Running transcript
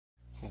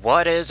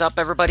What is up,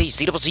 everybody?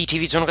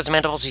 TheDoubleZTV,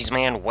 Mandibles,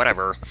 man,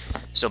 whatever.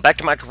 So back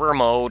to my career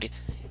mode.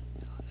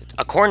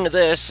 According to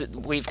this,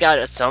 we've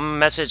got some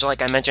message,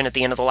 like I mentioned at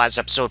the end of the last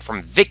episode,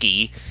 from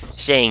Vicky,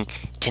 saying,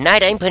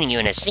 "Tonight I'm putting you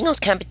in a singles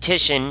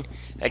competition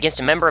against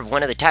a member of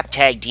one of the top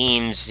tag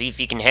teams. See if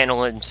he can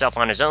handle himself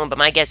on his own, but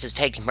my guess is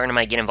tag team partner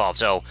might get involved.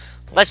 So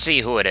let's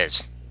see who it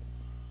is."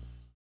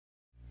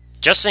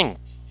 Justin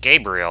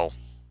Gabriel.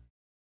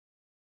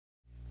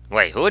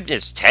 Wait, who would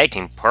his tag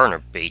team partner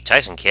be?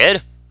 Tyson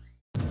Kidd?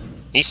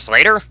 Heath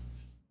Slater?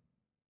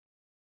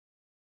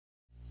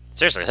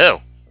 Seriously,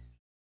 who?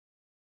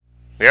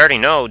 We already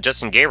know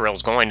Justin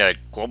Gabriel's going to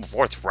Global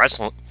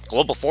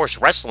Force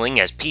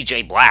Wrestling as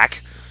PJ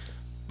Black.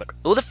 But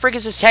who the frick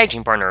is his tag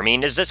team partner? I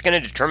mean, is this going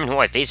to determine who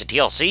I face at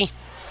TLC?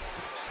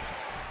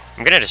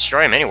 I'm going to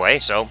destroy him anyway,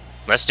 so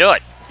let's do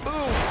it.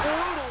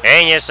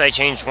 And yes, I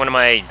changed one of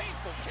my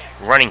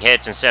running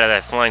hits instead of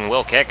that flying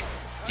wheel kick.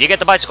 You get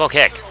the bicycle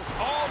kick.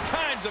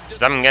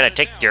 I'm going to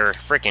take your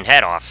freaking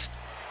head off.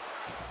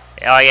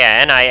 Oh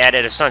yeah, and I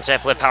added a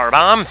sunset flip power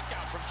bomb.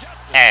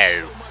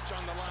 Oh.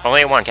 Only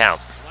at one count.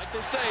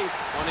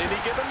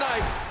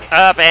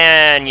 Up,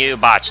 and you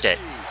botched it.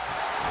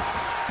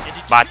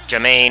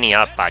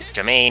 Botchamania,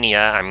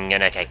 Botchamania, I'm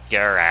gonna kick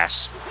your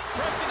ass.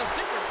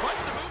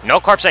 No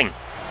corpsing.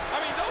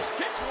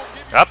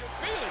 Up.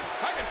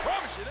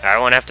 I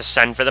won't have to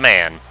send for the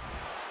man.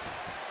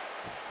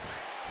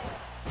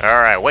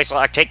 Alright,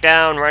 waistlock,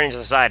 takedown, running to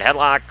the side,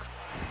 headlock.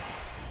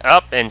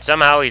 Up, and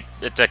somehow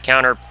it's a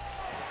counter.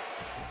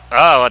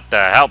 Oh, what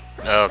the hell?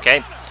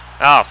 Okay.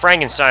 Oh,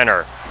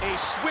 Frankensteiner. A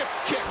swift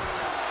kick.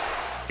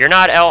 You're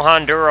not El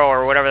Honduro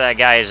or whatever that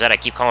guy is that I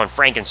keep calling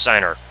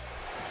Frankensteiner.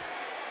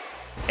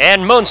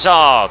 And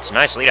moonsault.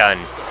 Nicely done.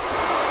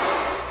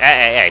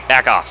 Hey,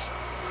 back off.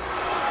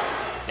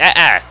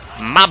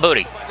 My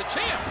booty.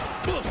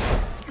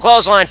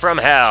 Clothesline from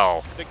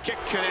hell. The kick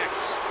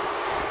connects.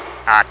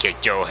 I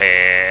kicked your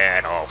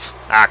head off.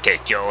 I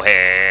kicked your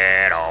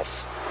head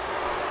off.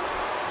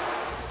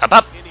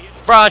 Up.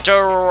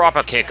 Fronto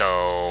upper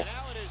kicko.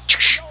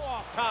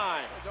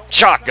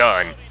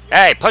 Shotgun.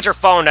 Hey, put your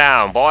phone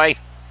down, boy.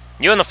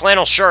 You in the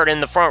flannel shirt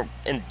in the front.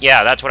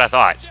 Yeah, that's what I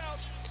thought.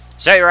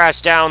 Set your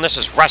ass down. This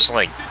is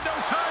wrestling.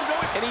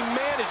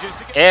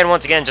 And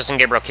once again, Justin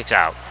Gabriel kicks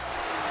out.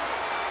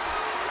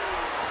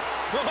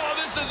 Oh,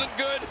 this isn't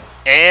good.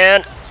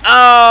 And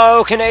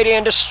oh,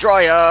 Canadian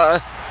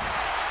Destroyer.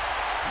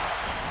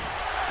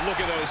 Look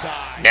at those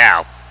eyes.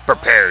 Now,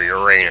 prepare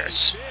your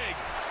anus.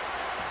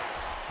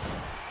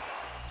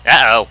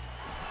 Uh-oh.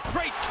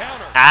 Great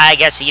counter. I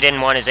guess he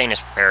didn't want his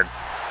anus prepared.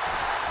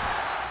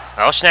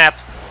 Oh, snap.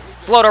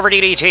 Float over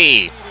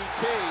DDT.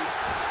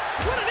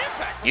 What an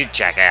impact. You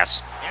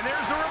jackass. And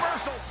there's the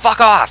reversal. Fuck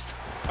off.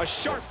 A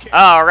sharp kick.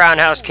 Oh,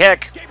 roundhouse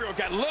kick. Gabriel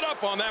got lit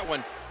up on that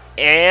one.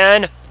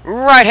 And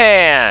right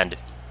hand.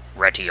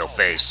 Right to your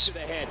face. To the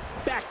head.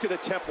 Back to the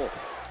temple.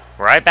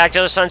 Right back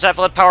to the sunset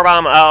flip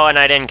powerbomb. Oh, and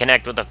I didn't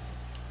connect with the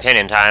pin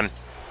in time.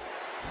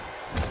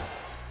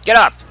 Get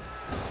up.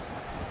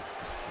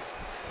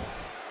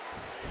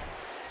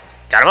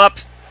 Got him up.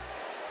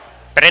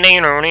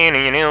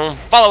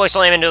 Follow a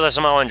slam into the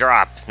Samoan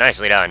drop.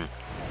 Nicely done.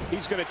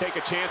 He's going to take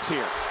a chance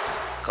here.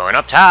 Going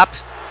up top.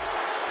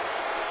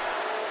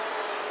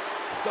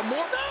 The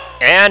more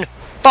And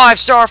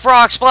 5-star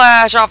frog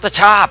splash off the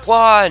top.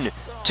 1,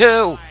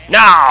 2,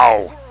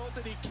 no!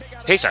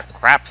 Piece of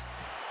crap.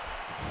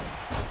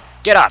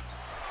 Get up.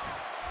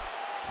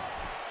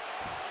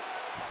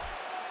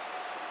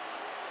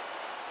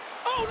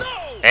 Oh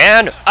no!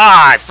 And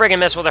I friggin'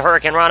 missed with a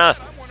Hurricane Rana.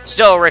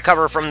 Still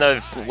recover from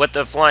with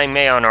the flying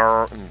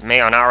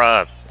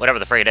Mayonara, whatever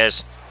the freight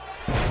is.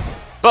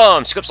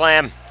 Boom, scoop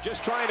slam.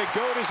 Just trying to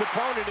goad his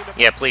opponent into.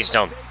 Yeah, please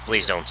don't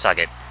suck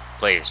it.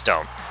 Please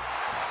don't.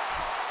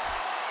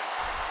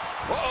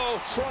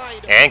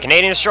 And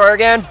Canadian Destroyer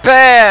again.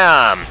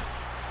 Bam!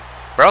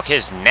 Broke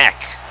his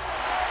neck.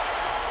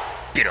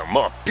 Beat him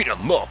up,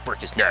 break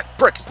his neck,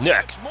 How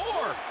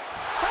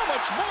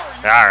much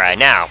more? Alright,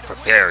 now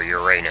prepare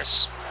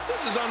Uranus.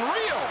 This is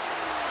unreal.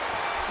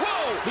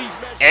 Whoa, he's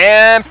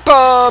and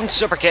boom,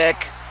 super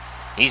kick.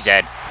 He's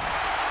dead.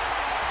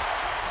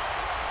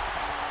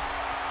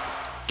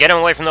 Get him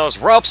away from those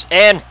ropes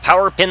and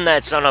power pin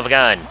that son of a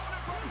gun.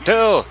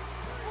 2,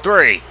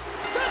 3.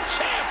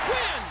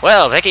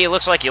 Well, Vicky, it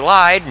looks like you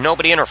lied.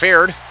 Nobody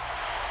interfered.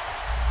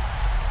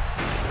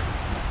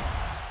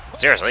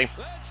 Seriously.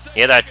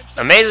 Yeah, that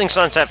amazing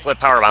sunset flip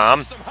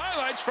powerbomb. Some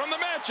highlights from the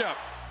matchup.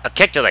 A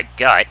kick to the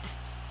gut.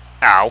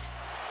 Ow.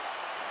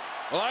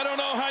 Well, I don't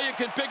know how you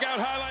can pick out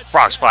highlights.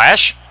 Frog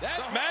splash.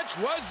 That match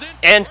was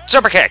and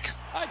super kick.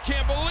 I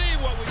can't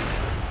believe what we.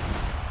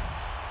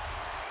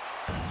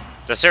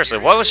 So seriously,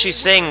 what was she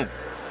saying?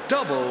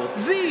 Double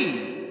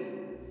Z.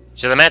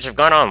 Should the match have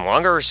gone on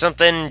longer or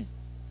something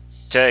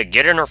to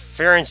get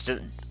interference?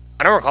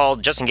 I don't recall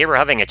Justin Gabriel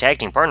having a tag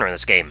team partner in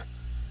this game.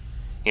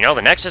 You know,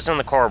 the Nexus and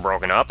the Core are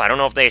broken up. I don't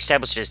know if they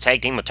established his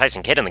tag team with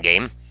Tyson Kidd in the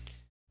game.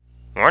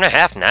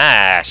 1.5,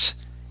 nice.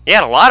 He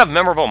had a lot of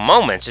memorable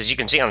moments, as you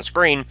can see on the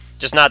screen,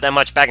 just not that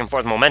much back and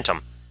forth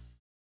momentum.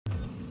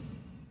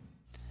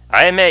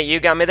 I admit, you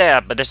got me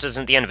there, but this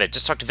isn't the end of it.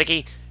 Just talk to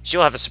Vicky.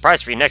 She'll have a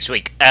surprise for you next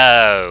week.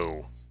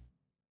 Oh.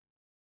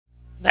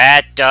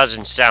 That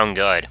doesn't sound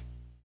good.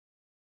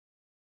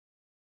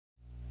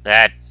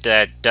 That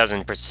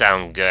doesn't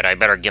sound good. I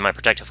better get my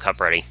protective cup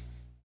ready.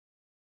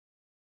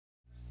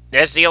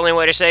 That's the only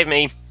way to save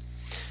me.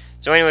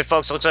 So anyway,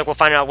 folks, looks like we'll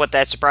find out what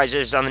that surprise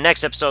is on the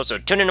next episode, so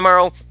tune in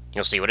tomorrow.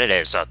 You'll see what it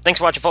is. So thanks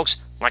for watching, folks.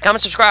 Like,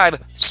 comment,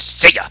 subscribe.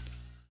 See ya!